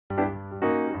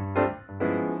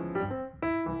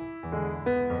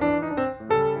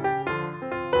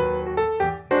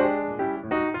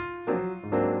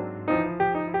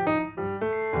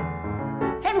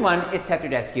everyone, it's Seth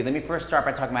RUDETSKY. Let me first start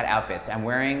by talking about outfits. I'm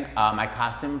wearing my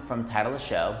costume from Title of the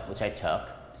Show, which I took,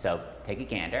 so take a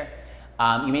gander.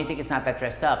 You may think it's not that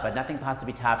dressed up, but nothing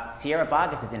possibly tops Sierra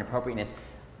Boggess' inappropriateness.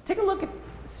 Take a look at,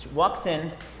 walks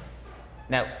in.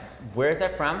 Now, where is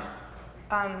that from?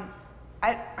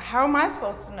 How am I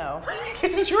supposed to know?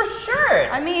 This is your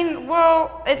shirt. I mean,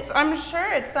 well, I'm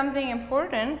sure it's something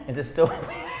important. Is it still,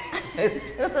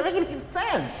 it doesn't make any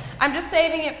sense. I'm just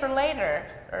saving it for later,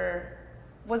 or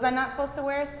was I not supposed to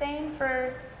wear a stain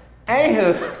for?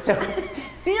 Anywho, so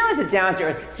Sierra's a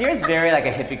down-to-earth. Sierra's very like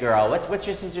a hippie girl. What's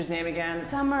your sister's name again?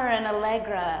 Summer and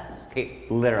Allegra. Okay,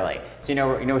 literally. So you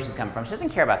know where she's coming from. She doesn't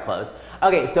care about clothes.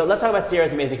 Okay, so let's talk about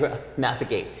Sierra's amazing career. Not the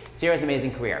gate. Sierra's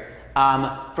amazing career.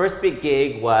 First big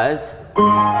gig was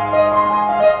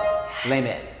Les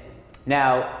Mis.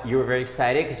 Now, you were very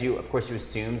excited because of course you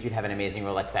assumed you'd have an amazing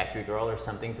role like Factory Girl or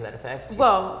something to that effect.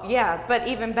 Well, yeah, but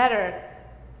even better,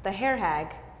 the hair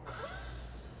hag.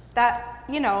 That,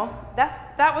 you know,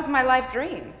 that was my life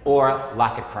dream. Or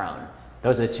Locket Crone.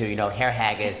 Those are the two, you know, hair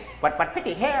hag is, what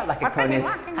pretty hair, Locket Crone is,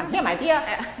 come here, my dear.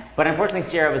 But unfortunately,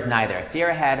 Sierra was neither.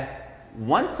 Sierra had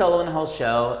one solo in the whole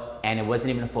show, and it wasn't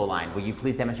even a full line. Will you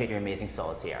please demonstrate your amazing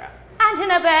solo, Sierra? And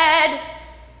in a bed.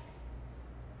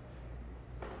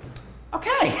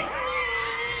 Okay.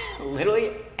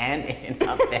 Literally, and in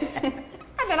a bed.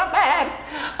 And in a bed.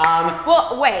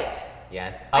 Well, wait.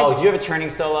 Yes. Oh, do you have a turning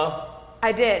solo?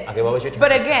 I did. Okay, what was your turning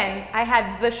But solo? again, I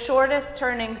had the shortest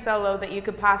turning solo that you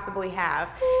could possibly have.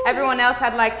 Everyone else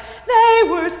had like, they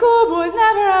were schoolboys,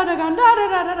 never had a gun, da da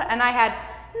da da da. And I had,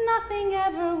 nothing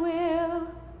ever will.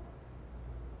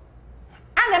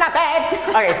 I'm in a bed.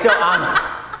 Okay, so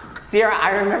Sierra,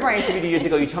 I remember I interviewed you years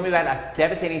ago. You told me about a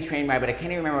devastating train ride, but I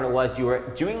can't even remember what it was. You were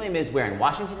doing Les Mis where, in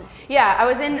Washington? Yeah, I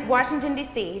was in Washington,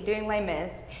 D.C. doing Les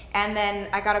Mis, and then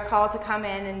I got a call to come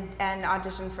in and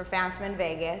audition for Phantom in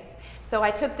Vegas. So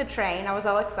I took the train. I was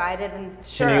all excited and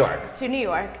sure. To New York? To New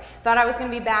York. Thought I was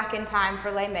going to be back in time for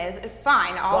Les Mis.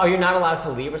 Fine. Well, are you not allowed to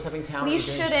leave or something, talent? You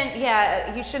shouldn't,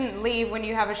 yeah, you shouldn't leave when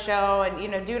you have a show and, you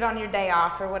know, do it on your day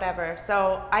off or whatever.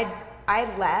 So I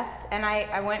left and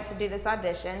I went to do this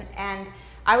audition, and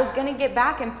I was gonna get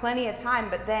back in plenty of time,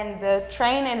 but then the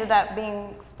train ended up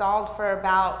being stalled for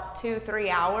about 2-3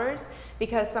 hours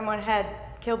because someone had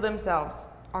killed themselves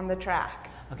on the track.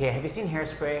 Okay, have you seen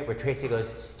Hairspray where Tracy goes,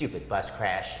 stupid bus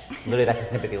crash? Literally, that's the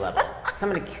sympathy level.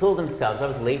 Somebody killed themselves. I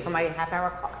was late for my half-hour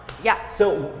call. Yeah.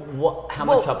 So how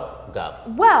much trouble go?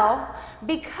 Well,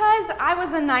 because I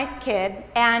was a nice kid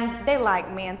and they liked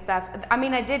me and stuff, I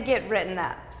mean, I did get written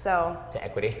up, so. To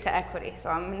equity? To equity, so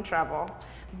I'm in trouble.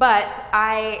 But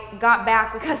I got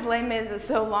back, because Les Mis is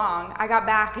so long, I got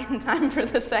back in time for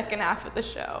the second half of the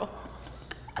show.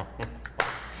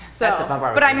 So, That's the fun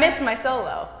part. But I missed my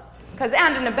solo, because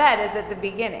And in a Bed is at the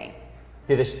beginning.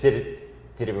 Did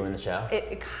it ruin the show?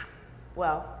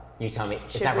 Well. You tell me.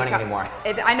 It's not running anymore.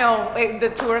 I know, the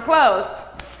tour closed.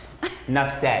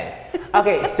 Enough said.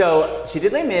 Okay, so she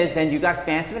did Les Mis, then you got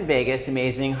Phantom in Vegas,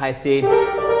 amazing, high C,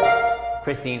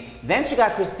 Christine. Then she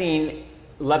got Christine,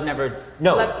 Love Never Dies.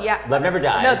 No,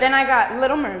 then I got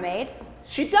Little Mermaid.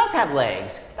 She does have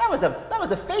legs. That was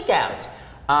a fake out.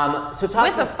 So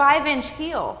talk with a 5-inch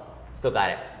heel. Still got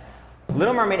it.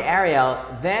 Little Mermaid, Ariel,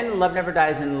 then Love Never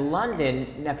Dies in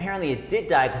London. Now, apparently it did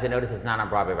die because I noticed it's not on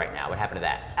Broadway right now. What happened to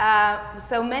that?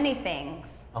 So many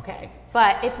things. Okay.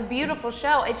 But it's a beautiful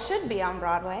show. It should be on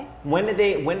Broadway. When did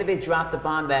they drop the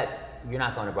bomb that you're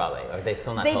not going to Broadway, or they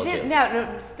still not told you?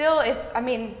 No, still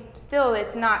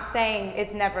it's not saying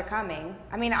it's never coming.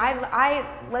 I mean, I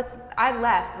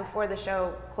left before the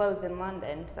show closed in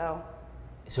London, so.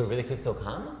 So it really could still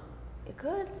come? It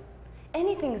could.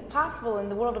 Anything is possible in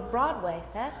the world of Broadway,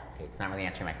 Seth. Okay, it's not really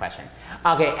answering my question.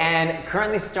 Okay, and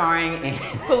currently starring in...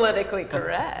 Politically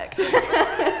correct.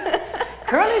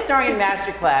 Currently starring in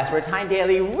Masterclass, where Tyne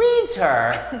Daly reads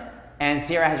her, and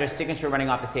Sierra has her signature running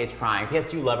off the stage crying. P.S.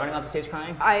 Do you love running off the stage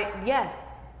crying? Yes.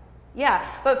 Yeah,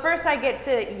 but first I get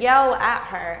to yell at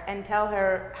her and tell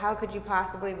her, how could you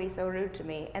possibly be so rude to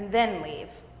me, and then leave.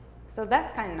 So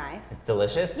that's kind of nice. It's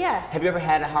delicious? Yeah. Have you ever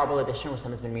had a horrible audition where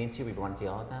someone's been mean to you, where you wanted to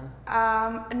yell at them?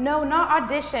 No, not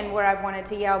audition where I've wanted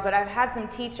to yell, but I've had some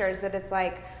teachers that it's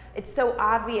like, it's so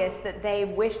obvious that they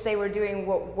wish they were doing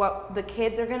what the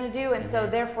kids are going to do, and so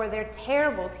therefore they're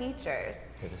terrible teachers.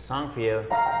 There's a song for you.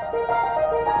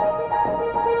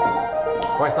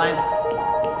 Chorus line.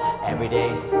 Every day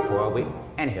for a week.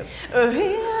 Anywho.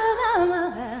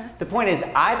 The point is,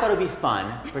 I thought it would be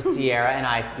fun for Sierra and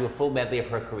I to do a full medley of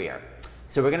her career.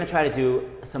 So we're going to try to do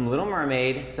some Little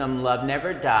Mermaid, some Love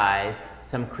Never Dies,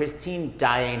 some Christine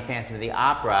Daae in Phantom of the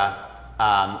Opera,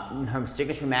 her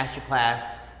signature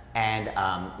masterclass and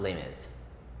Les Mis.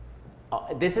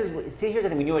 See, here's the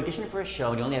thing. When you audition for a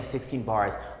show and you only have 16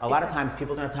 bars, a lot of times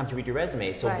people don't have time to read your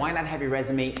resume. So why not have your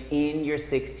resume in your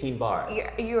 16 bars?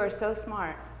 You are so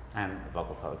smart. I'm a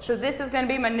vocal coach. So this is going to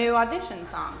be my new audition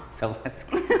song. So let's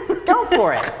go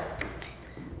for it.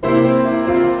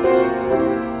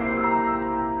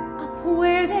 Up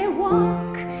where they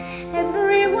walk,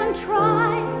 everyone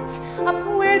tries. Up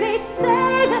where they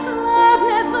say that love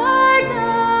never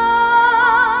dies.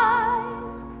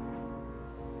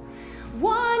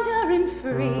 Wandering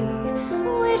free,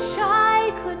 wish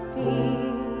I could be.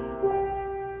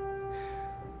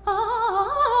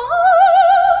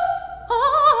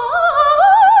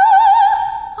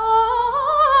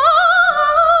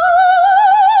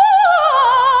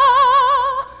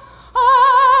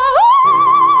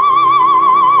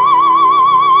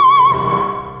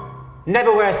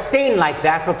 Never wear a stain like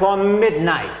that before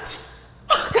midnight.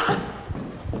 Oh, God.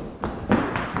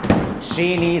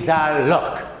 She needs a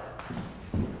look.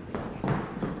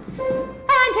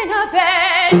 And in a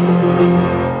bed.